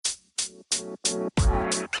Yo,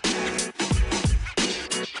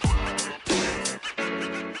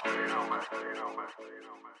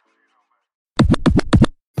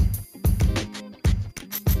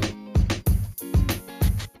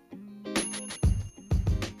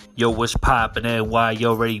 what's poppin', NY? You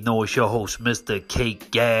already know it's your host, Mr. K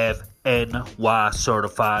Gav, NY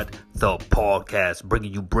Certified, the podcast,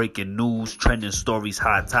 bringing you breaking news, trending stories,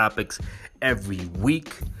 hot topics every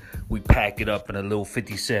week. We pack it up in a little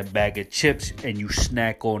 50-cent bag of chips, and you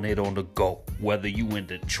snack on it on the go. Whether you in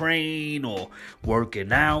the train or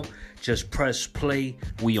working out, just press play.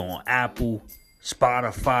 We on Apple,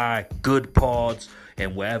 Spotify, GoodPods,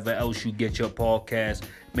 and wherever else you get your podcast.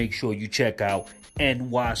 Make sure you check out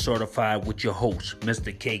NY Certified with your host,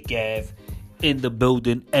 Mr. K Gav, in the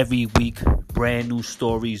building every week. Brand new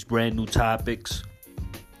stories, brand new topics.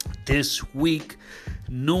 This week,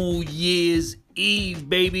 New Year's Eve,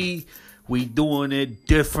 baby. We doing it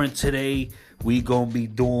different today. We gonna be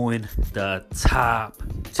doing the top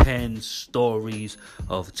 10 stories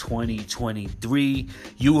of 2023.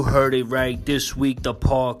 You heard it right. This week, the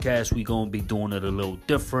podcast, we gonna be doing it a little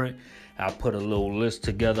different. I put a little list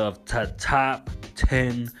together of the top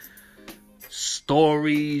 10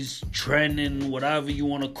 stories, trending, whatever you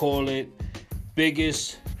want to call it,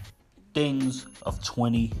 biggest things of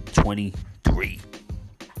 2023.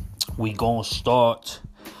 We gonna start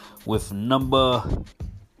with number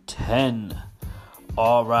 10,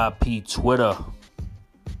 RIP Twitter.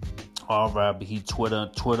 RIP Twitter.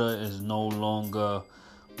 Twitter is no longer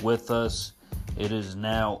with us. It is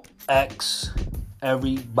now X.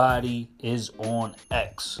 Everybody is on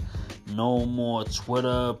X. No more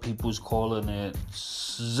Twitter. People's calling it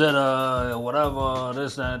Zeta, whatever,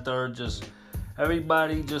 this, that, and third. Just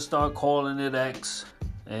everybody just start calling it X.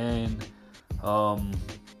 And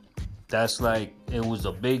that's like, it was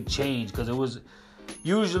a big change because it was,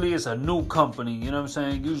 usually it's a new company, you know what I'm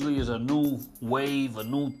saying? Usually it's a new wave, a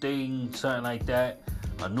new thing, something like that.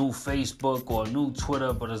 A new Facebook or a new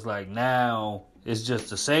Twitter, but it's like now it's just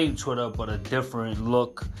the same Twitter, but a different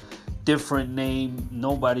look, different name.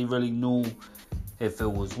 Nobody really knew if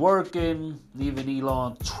it was working. Even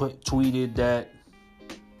Elon tweeted that,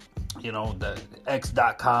 you know, that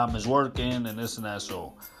X.com is working and this and that.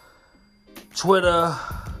 So Twitter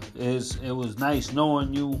it was nice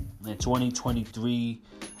knowing you in 2023.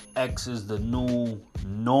 X is the new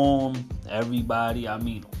norm. Everybody, I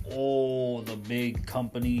mean, all the big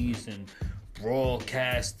companies and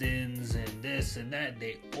broadcastings and this and that,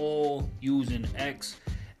 they all using X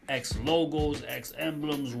logos, X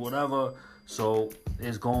emblems, whatever. So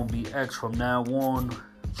it's gonna be X from now on.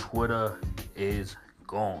 Twitter is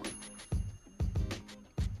gone.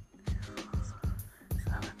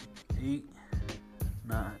 7, 8,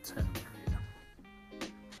 9, 10. Yeah.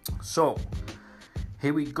 So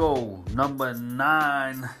here we go. Number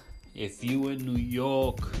 9. If you in New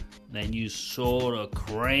York, then you saw the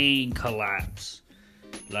crane collapse.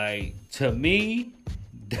 Like, to me,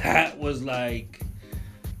 that was like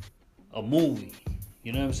a movie.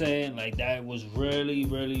 You know what I'm saying? Like, that was really,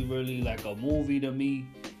 really, really like a movie to me.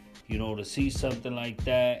 You know, to see something like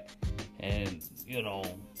that. And, you know,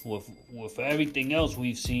 with everything else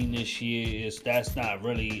we've seen this year, that's not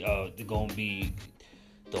really going to be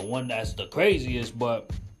the one that's the craziest. But,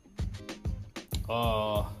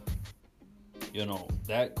 you know,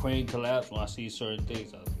 that crane collapse, when I see certain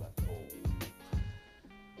things, I was like, oh,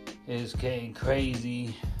 it's getting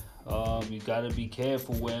crazy. You got to be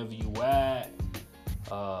careful wherever you at.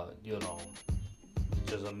 You know,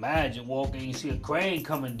 just imagine walking, you see a crane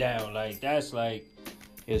coming down. Like, that's like,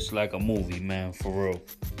 it's like a movie, man, for real.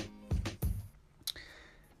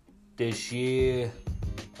 This year,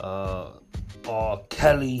 R.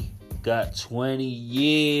 Kelly got 20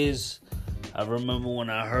 years. I remember when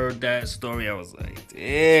I heard that story, I was like,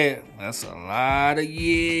 damn, that's a lot of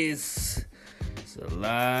years. It's a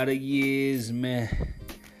lot of years, man.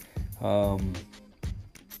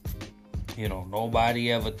 You know,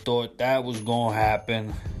 nobody ever thought that was going to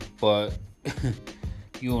happen. But,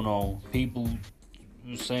 you know, people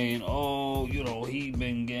were saying, oh, you know, he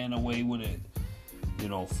been getting away with it, you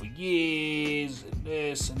know, for years, and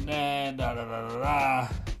this and that, da-da-da-da-da.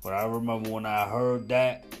 But I remember when I heard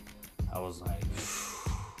that, I was like,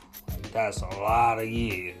 that's a lot of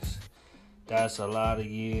years. That's a lot of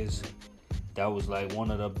years. That was like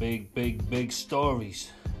one of the big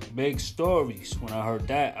stories. Big stories. When I heard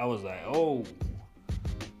that, I was like, oh,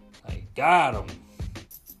 I got him.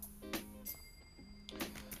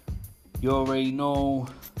 You already know.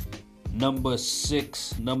 Number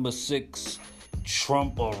six,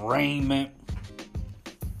 Trump arraignment.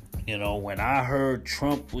 You know, when I heard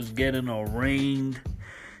Trump was getting arraigned,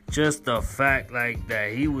 just the fact like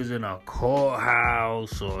that he was in a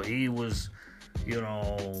courthouse or he was,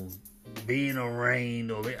 being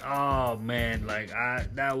arraigned or oh man, like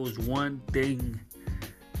that was one thing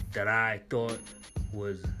that I thought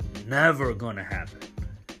was never gonna happen.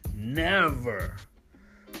 Never.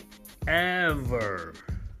 Ever.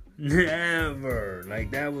 Never.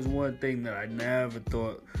 Like that was one thing that I never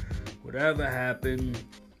thought would ever happen.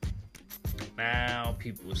 Now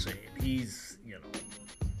people are saying he's,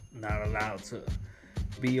 not allowed to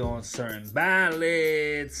be on certain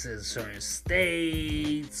ballots in certain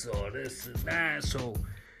states or this and that. So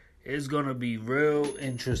it's going to be real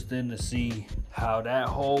interesting to see how that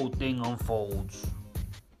whole thing unfolds.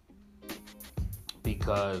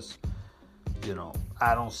 Because,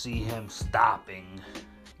 I don't see him stopping,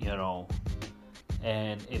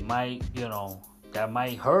 and it might, that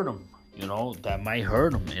might hurt him, that might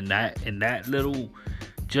hurt him. And that little,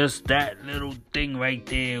 just that little thing right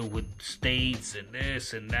there with states and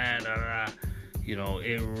this and that,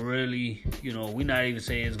 it really, we're not even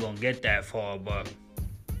saying it's going to get that far, but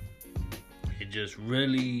it just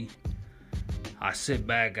really, I sit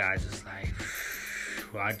back, I just like,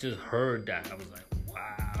 I just heard that. I was like,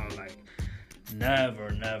 wow, like,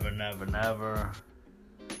 never, ever.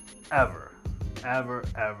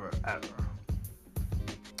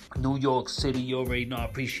 New York City, you already know. I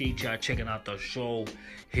appreciate y'all checking out the show.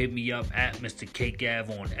 Hit me up at Mr. K Gav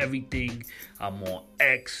on everything. I'm on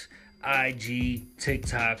X, IG,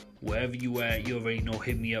 TikTok, wherever you at. You already know.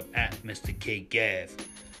 Hit me up at Mr. K Gav.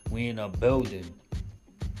 We in a building.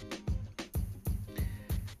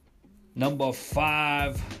 Number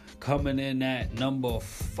 5, coming in at number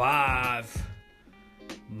 5.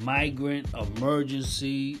 Migrant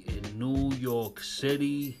emergency in New York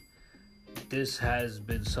City. This has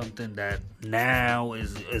been something that now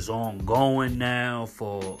is ongoing now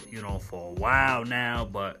for a while now,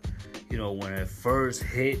 but when it first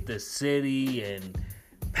hit the city and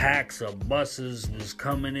packs of buses was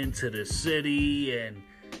coming into the city and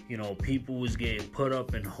people was getting put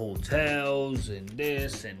up in hotels and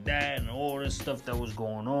this and that and all this stuff that was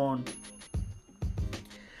going on,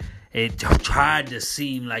 it tried to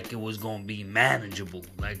seem like it was going to be manageable,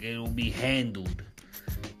 like it will be handled.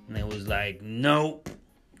 And it was like, nope,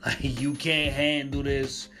 like you can't handle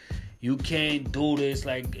this. You can't do this.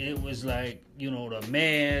 Like it was like, the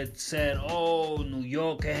mayor said, oh, New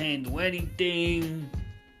York can handle anything.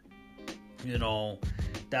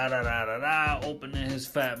 Opening his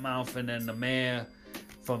fat mouth. And then the mayor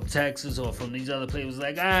from Texas or from these other places was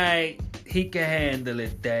like, all right, he can handle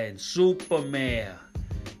it then. Super mayor.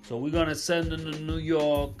 So we're going to send them to New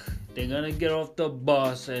York. They're going to get off the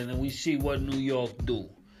bus and we see what New York do.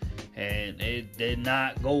 And it did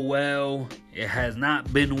not go well. It has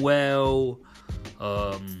not been well.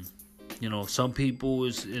 Some people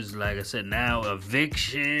is like I said, now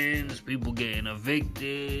evictions, people getting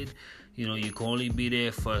evicted. You can only be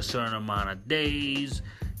there for a certain amount of days.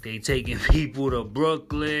 They taking people to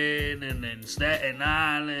Brooklyn and then Staten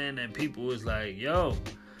Island, and people was like, yo,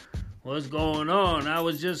 what's going on? I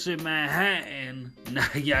was just in Manhattan. Now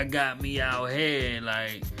y'all got me out here,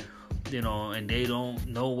 like, and they don't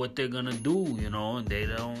know what they're gonna do, and they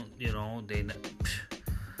don't,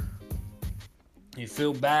 you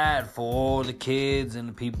feel bad for all the kids and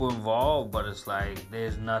the people involved, but it's like,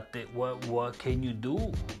 there's nothing, what can you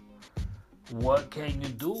do? What can you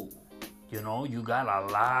do? You got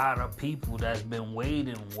a lot of people that's been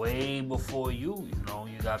waiting way before you,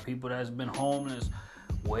 you got people that's been homeless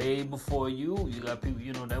way before you. You got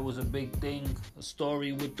people, that was a big thing, a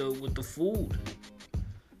story with the food.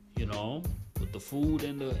 With the food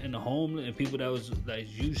and the homeless and people that's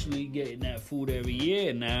usually getting that food every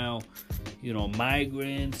year. Now,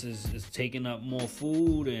 migrants is taking up more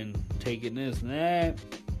food and taking this and that.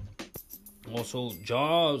 Also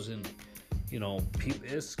jobs and people.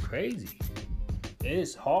 It's crazy.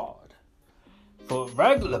 It's hard for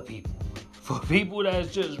regular people. For people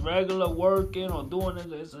that's just regular working or doing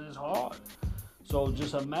this, it's hard. So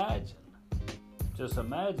just imagine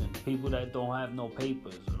people that don't have no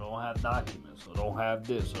papers or don't have documents or don't have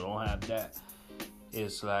this or don't have that.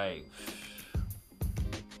 It's like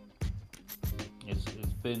it's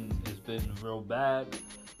been real bad.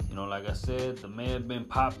 Like I said, the man been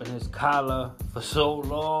popping his collar for so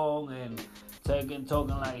long and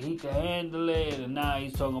talking like he can handle it, and now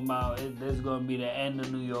he's talking about this is gonna be the end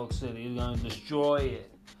of New York City. He's gonna destroy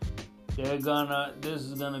it. This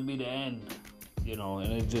is gonna be the end.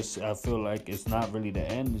 And it just, I feel like it's not really the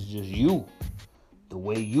end, it's just you. The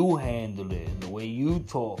way you handle it, and the way you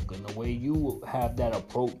talk, and the way you have that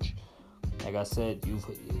approach. Like I said,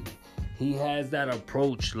 he has that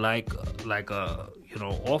approach like a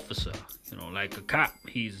officer, like a cop.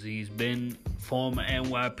 He's been former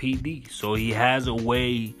NYPD, so he has a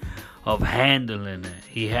way of handling it.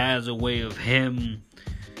 He has a way of him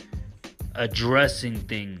addressing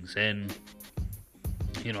things, and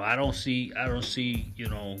I don't see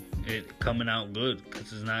it coming out good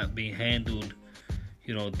because it's not being handled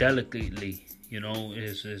delicately.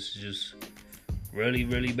 It's just really,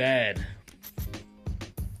 really bad.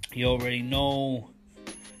 You already know.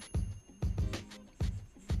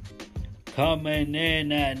 Coming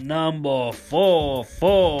in at number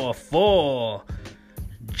 444,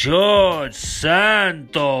 George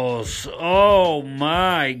Santos. Oh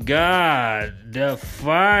my God.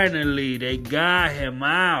 Finally, they got him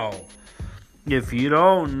out. If you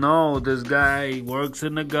don't know, this guy works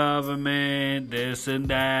in the government, this and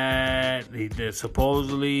that.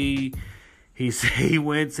 Supposedly, he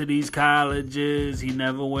went to these colleges. He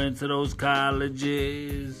never went to those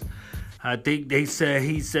colleges. I think he said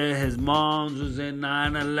his mom's was in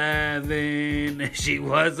 9/11. She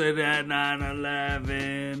wasn't at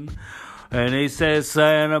 9/11. And they said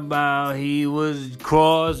something about he was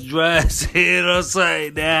cross-dressing or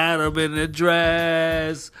something. They had him in a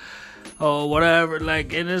dress or whatever.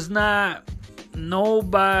 And it's not,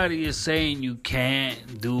 nobody is saying you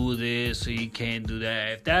can't do this or you can't do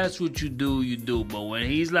that. If that's what you do, you do. But when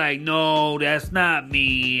he's like, no, that's not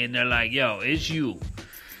me. And they're like, yo, it's you.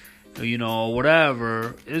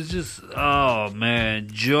 Whatever. It's just, oh man,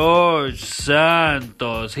 George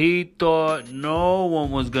Santos. He thought no one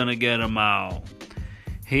was gonna get him out.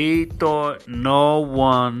 He thought no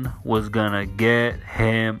one was gonna get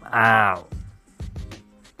him out.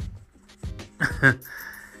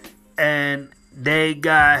 And they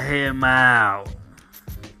got him out.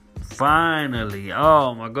 Finally.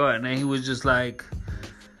 Oh my God. And then he was just like,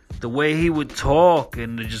 the way he would talk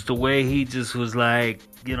and just the way he just was like,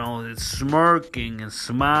 smirking and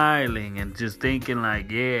smiling and just thinking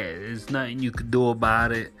like, yeah, there's nothing you could do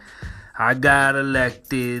about it. I got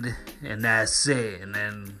elected and that's it. And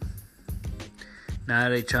then now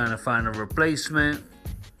they trying to find a replacement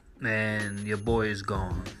and your boy is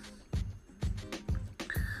gone.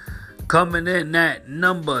 Coming in at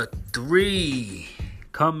number 3.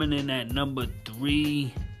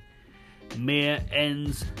 Mayor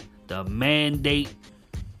ends the mandate.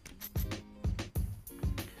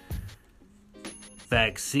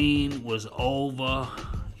 Vaccine was over.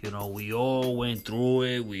 We all went through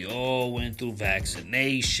it. We all went through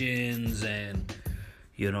vaccinations and,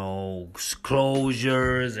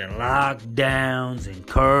 closures and lockdowns and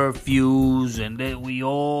curfews. And then we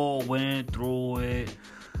all went through it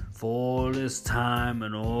for all this time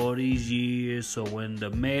and all these years. So when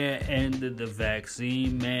the mayor ended the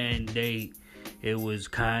vaccine mandate, it was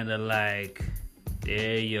kind of like,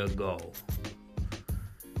 there you go.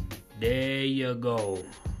 There you go.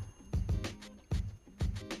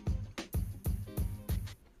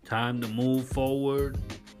 Time to move forward,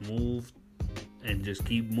 move, and just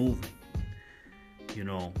keep moving.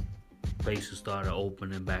 Places started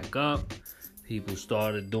opening back up. People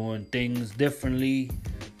started doing things differently.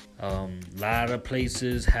 A lot of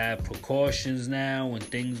places have precautions now and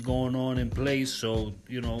things going on in place. So,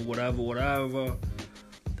 whatever.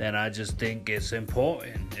 Then I just think it's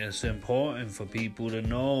important. It's important for people to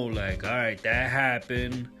know, like, all right, that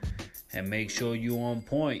happened. And make sure you on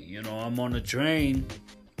point. I'm on the train.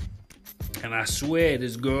 And I swear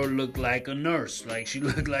this girl looked like a nurse. Like, she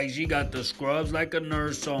looked like she got the scrubs like a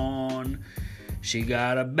nurse on. She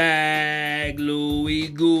got a bag, Louis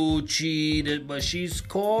Gucci, but she's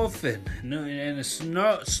coughing and it's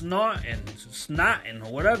snotting,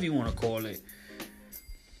 or whatever you want to call it.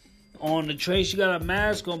 On the train, she got a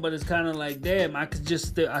mask on, but it's kind of like, damn, I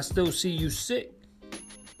still see you sick.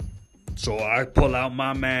 So I pull out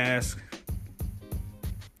my mask.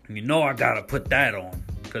 I gotta put that on,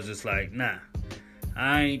 because it's like, nah,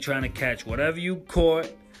 I ain't trying to catch whatever you caught.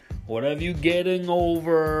 Whatever you getting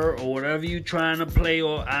over or whatever you trying to play,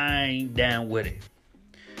 or I ain't down with it.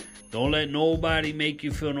 Don't let nobody make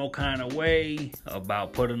you feel no kind of way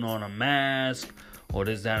about putting on a mask or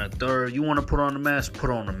this, that, and the third. You want to put on a mask,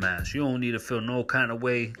 put on a mask. You don't need to feel no kind of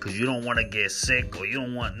way because you don't want to get sick or you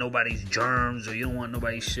don't want nobody's germs or you don't want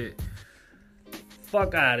nobody's shit.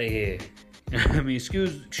 Fuck out of here. I mean,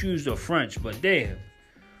 excuse the French, but damn.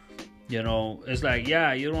 It's like,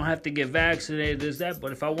 yeah, you don't have to get vaccinated, this, that,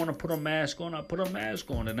 but if I want to put a mask on, I put a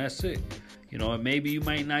mask on, and that's it. And maybe you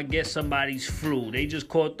might not get somebody's flu. They just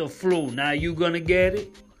caught the flu. Now you gonna get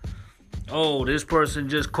it? Oh, this person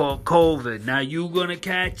just caught COVID. Now you gonna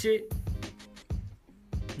catch it?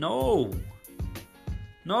 No.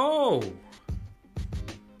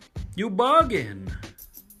 You bugging.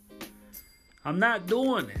 I'm not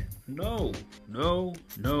doing it. No, no,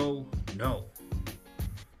 no, no.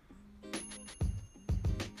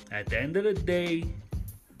 At the end of the day,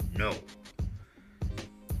 no.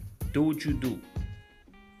 Do what you do.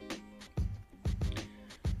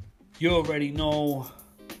 You already know.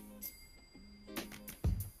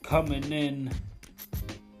 Coming in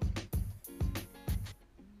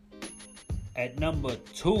at number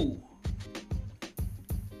 2.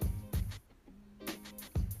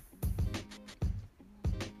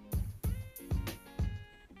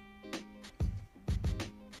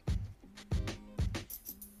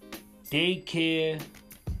 Daycare,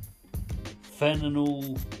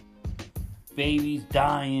 fentanyl, babies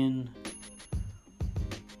dying,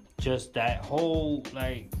 just that whole,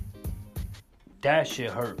 like, that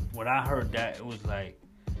shit hurt. When I heard that, it was like,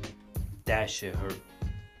 that shit hurt.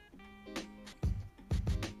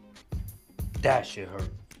 That shit hurt.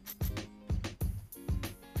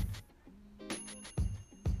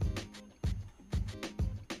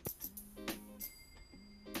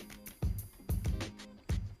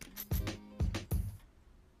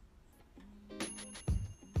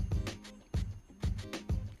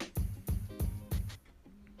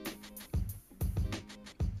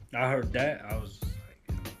 I heard that. I was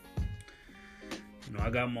like,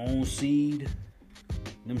 I got my own seed. You know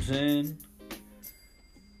what I'm saying?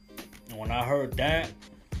 And when I heard that,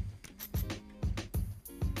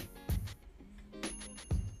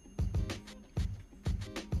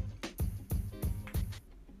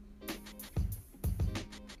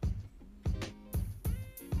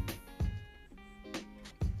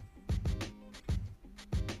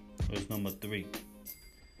 it was number 3.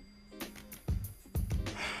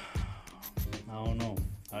 I don't know.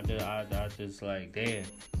 I just like, damn.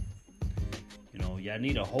 Y'all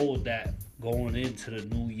need to hold that going into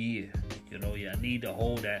the new year. Y'all need to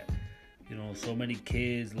hold that. So many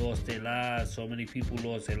kids lost their lives. So many people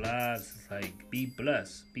lost their lives. It's like, be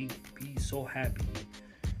blessed. Be so happy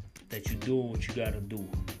that you're doing what you gotta do.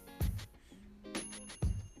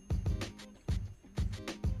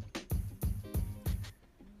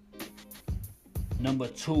 Number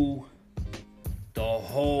 2, the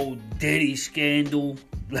whole Diddy scandal.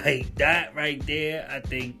 Like, that right there, I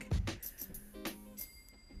think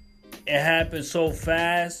it happened so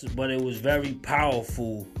fast, but it was very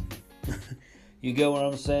powerful. You get what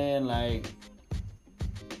I'm saying? Like,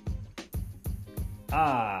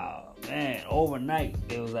 man, overnight,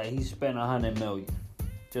 it was like he spent $100 million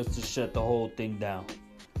just to shut the whole thing down.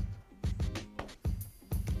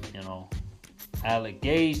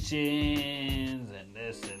 Allegations and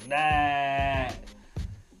this and that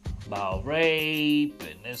about rape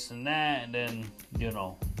and this and that, and then,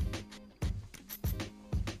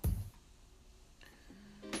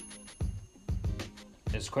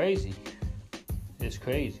 it's crazy. It's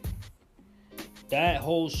crazy. That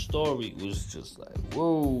whole story was just like,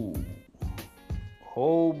 whoa.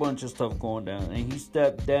 Whole bunch of stuff going down. And he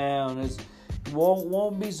stepped down.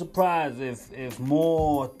 Won't be surprised if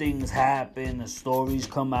more things happen and stories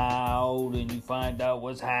come out and you find out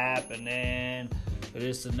what's happening,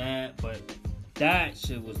 this and that. But that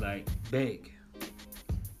shit was like big.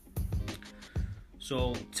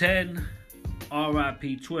 So 10,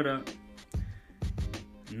 RIP Twitter.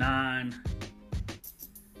 9,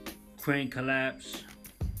 crane collapse.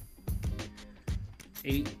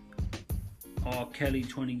 8, R. Kelly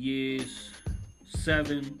 20 years.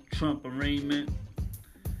 7, Trump arraignment.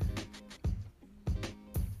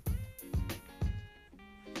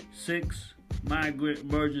 6, migrant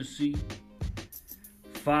emergency.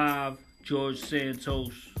 5, George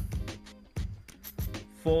Santos.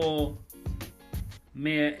 4,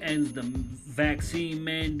 mayor ends the vaccine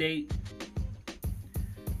mandate.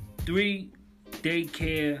 3,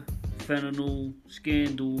 daycare, fentanyl,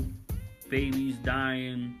 scandal, babies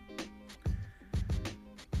dying.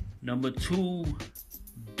 Number 2,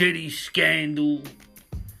 Diddy scandal.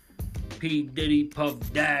 P. Diddy, Puff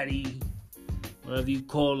Daddy, whatever you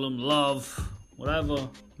call him, Love, whatever,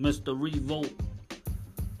 Mr. Revolt.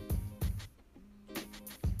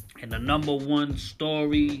 And the number 1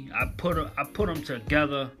 story, I put them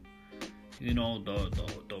together.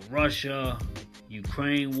 The Russia,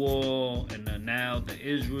 Ukraine war, and then now the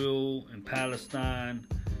Israel and Palestine.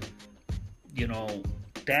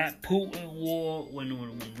 That Putin war,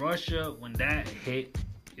 when Russia, when that hit,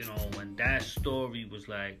 when that story was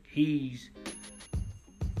like, he's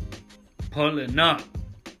pulling up.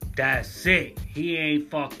 That's it. He ain't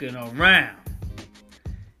fucking around.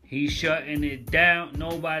 He's shutting it down.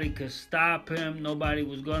 Nobody could stop him. Nobody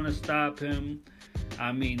was gonna stop him.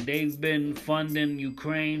 I mean, they've been funding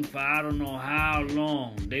Ukraine for I don't know how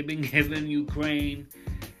long. They've been giving Ukraine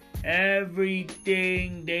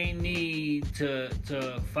everything they need to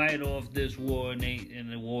fight off this war, and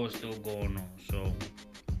the war's still going on. So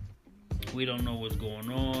we don't know what's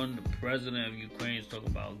going on. The president of Ukraine is talking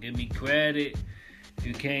about, give me credit. If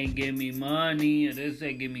you can't give me money, or they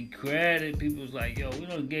say give me credit, people's like, yo, we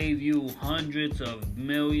done gave you hundreds of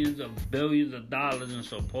millions of billions of dollars in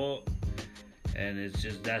support. And it's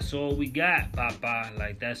just, that's all we got, Papa.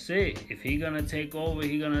 Like, that's it. If he gonna take over,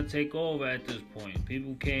 he gonna take over at this point.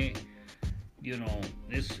 People can't,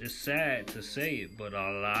 it's sad to say it, but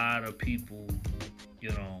a lot of people,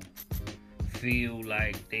 feel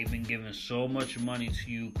like they've been giving so much money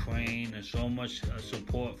to Ukraine and so much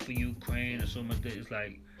support for Ukraine and so much. It's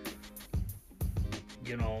like,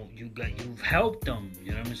 you've helped them.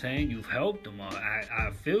 You know what I'm saying? You've helped them.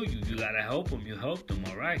 I feel you. You gotta help them. You helped them,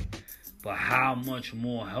 all right. But how much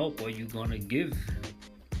more help are you gonna give?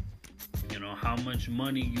 How much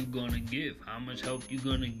money you gonna give? How much help you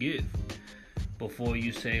gonna give before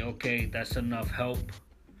you say, okay, that's enough help,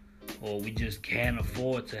 or we just can't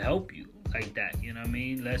afford to help you like that? You know what I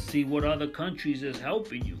mean? Let's see what other countries is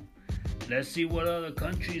helping you. Let's see what other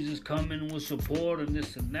countries is coming with support and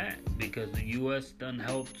this and that, because the U.S. done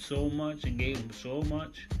helped so much and gave them so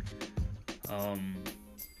much.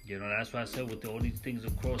 That's why I said with all these things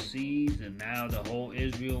across seas, and now the whole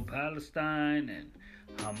Israel-Palestine and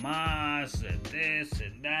Hamas and this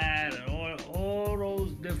and that and all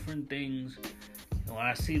those different things. When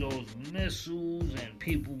I see those missiles and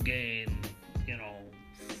people getting,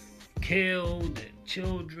 killed, and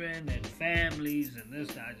children and families and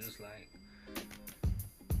this, I just like,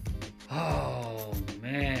 oh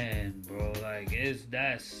man, bro, like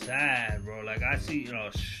that's sad, bro. Like I seen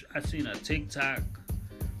a TikTok.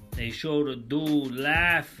 They showed a dude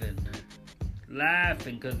laughing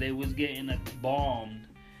because they was getting bombed,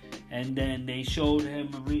 and then they showed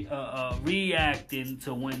him reacting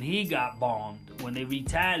to when he got bombed, when they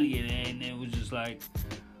retaliated, and it was just like,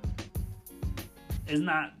 it's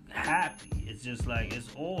not happy. It's just like, it's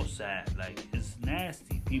all sad. Like, it's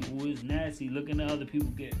nasty. People is nasty looking at other people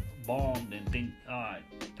get bombed and think, all right,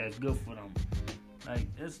 that's good for them. Like,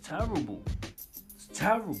 it's terrible. It's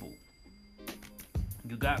terrible.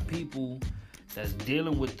 You got people that's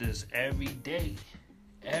dealing with this every day.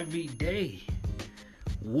 Every day.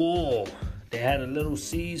 War. They had a little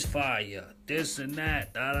ceasefire. This and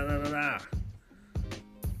that. Da-da-da-da-da.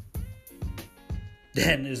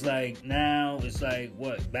 Then it's like, now it's like,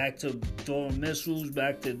 what? Back to throwing missiles?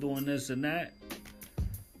 Back to doing this and that?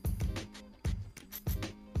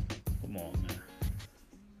 Come on, man.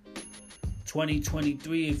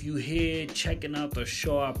 2023, if you here checking out the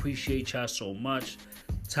show, I appreciate y'all so much.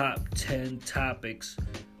 Top 10 topics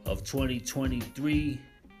of 2023.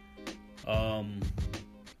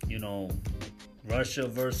 Russia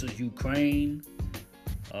versus Ukraine.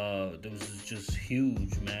 It was just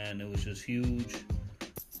huge, man. It was just huge.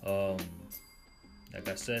 Like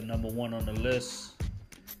I said, number one on the list,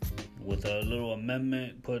 with a little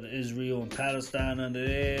amendment, put Israel and Palestine under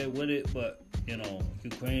there with it, but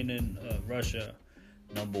Ukraine and Russia,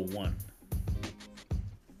 number one.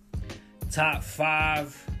 Top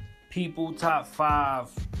five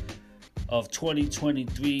of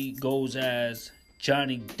 2023 goes as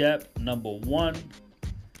Johnny Depp, number one.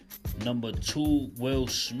 Number two, Will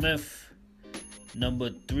Smith.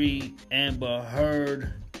 Number three, Amber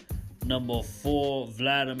Heard. Number four,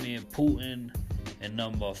 Vladimir Putin. And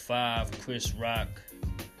number five, Chris Rock.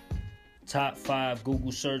 Top five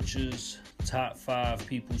Google searches. Top five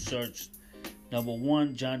people searched. Number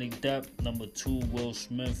one, Johnny Depp. Number two, Will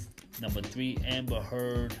Smith. Number three, Amber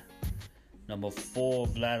Heard. Number four,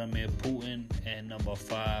 Vladimir Putin. And number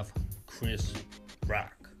five, Chris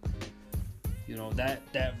Rock.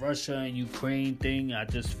 That Russia and Ukraine thing, I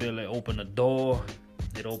just feel it opened the door.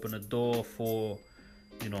 It opened the door for,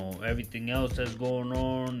 everything else that's going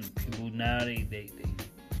on. People now, they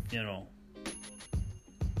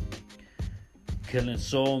killing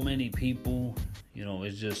so many people.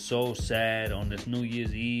 It's just so sad on this New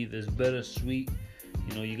Year's Eve. It's bittersweet.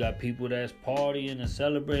 You got people that's partying and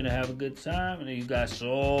celebrating and have a good time. And then you got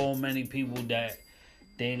so many people that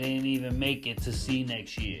they didn't even make it to see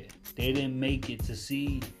next year. They didn't make it to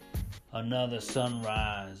see another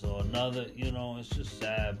sunrise or another, it's just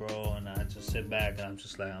sad, bro. And I just sit back and I'm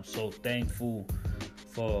just like, I'm so thankful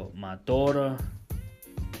for my daughter.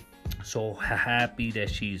 So happy that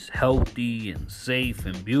she's healthy and safe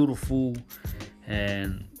and beautiful.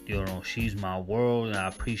 And, she's my world. And I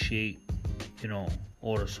appreciate,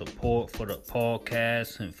 all the support for the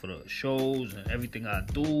podcast and for the shows and everything I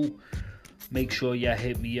do. Make sure y'all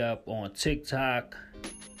hit me up on TikTok,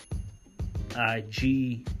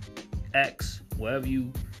 IG, X, wherever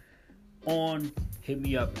you on. Hit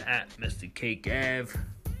me up at Mr. Cake Ave.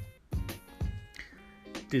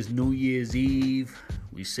 This New Year's Eve,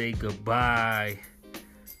 we say goodbye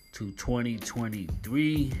to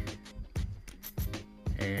 2023.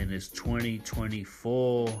 And it's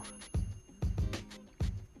 2024.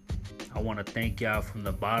 I want to thank y'all from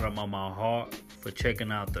the bottom of my heart for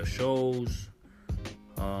checking out the shows.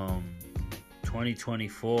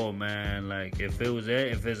 2024, man. Like, if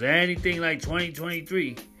it's anything like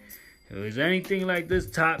 2023, if it's anything like this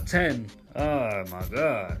top 10, oh my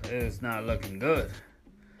God, it's not looking good.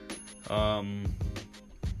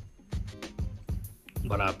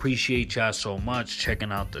 But I appreciate y'all so much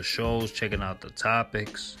checking out the shows, checking out the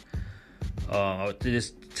topics.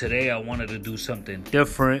 Today I wanted to do something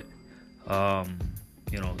different. Top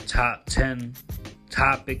 10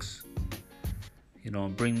 topics.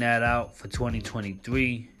 Bring that out for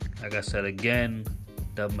 2023. Like I said again,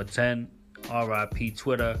 number 10, RIP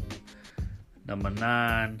Twitter. Number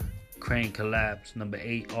 9, Crane Collapse. Number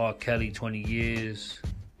 8, R. Kelly, 20 years.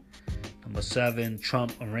 Number 7,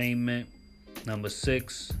 Trump arraignment. Number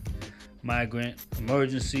 6, migrant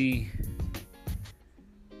emergency.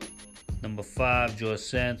 Number 5, George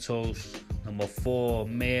Santos. Number 4,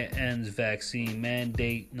 mayor ends vaccine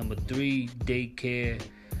mandate. Number 3, daycare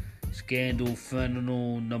scandal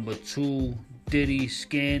fentanyl. Number 2, Diddy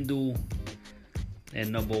scandal.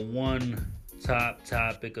 And number 1, top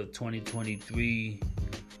topic of 2023,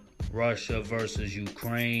 Russia versus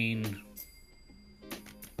Ukraine.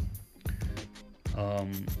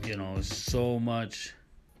 So much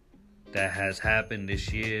that has happened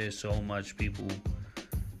this year. So much people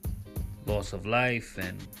loss of life,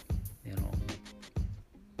 and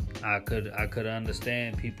I could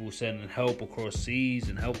understand people sending help across seas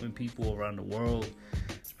and helping people around the world,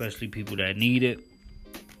 especially people that need it.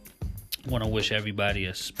 I want to wish everybody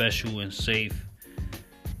a special and safe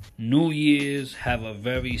New Year's. Have a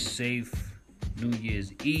very safe New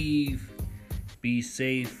Year's Eve. Be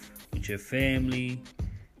safe with your family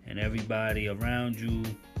and everybody around you.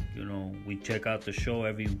 We check out the show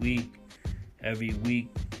every week.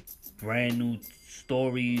 Brand new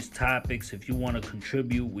stories, topics. If you want to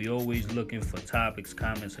contribute, we always looking for topics,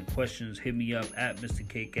 comments, and questions. Hit me up at Mr.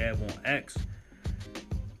 Cake Ave on X,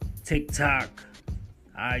 TikTok,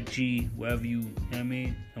 IG, wherever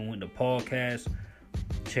and with the podcast,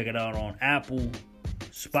 check it out on Apple,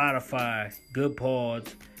 Spotify,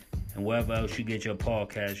 GoodPods, and wherever else you get your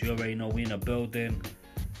podcast. You already know we in the building.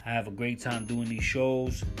 I have a great time doing these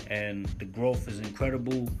shows, and the growth is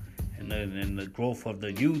incredible. And the growth of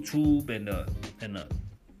the YouTube and the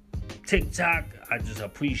TikTok, I just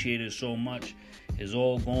appreciate it so much. It's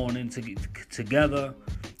all going into together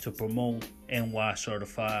to promote NY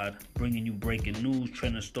Certified, bringing you breaking news,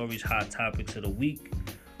 trending stories, hot topics of the week.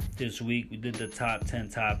 This week we did the top 10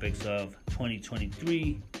 topics of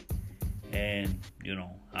 2023, and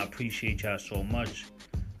I appreciate y'all so much.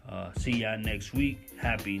 See y'all next week.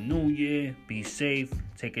 Happy New Year. Be safe.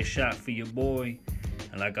 Take a shot for your boy.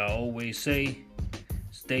 And like I always say,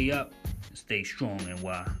 stay up, stay strong,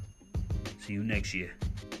 NY. See you next year.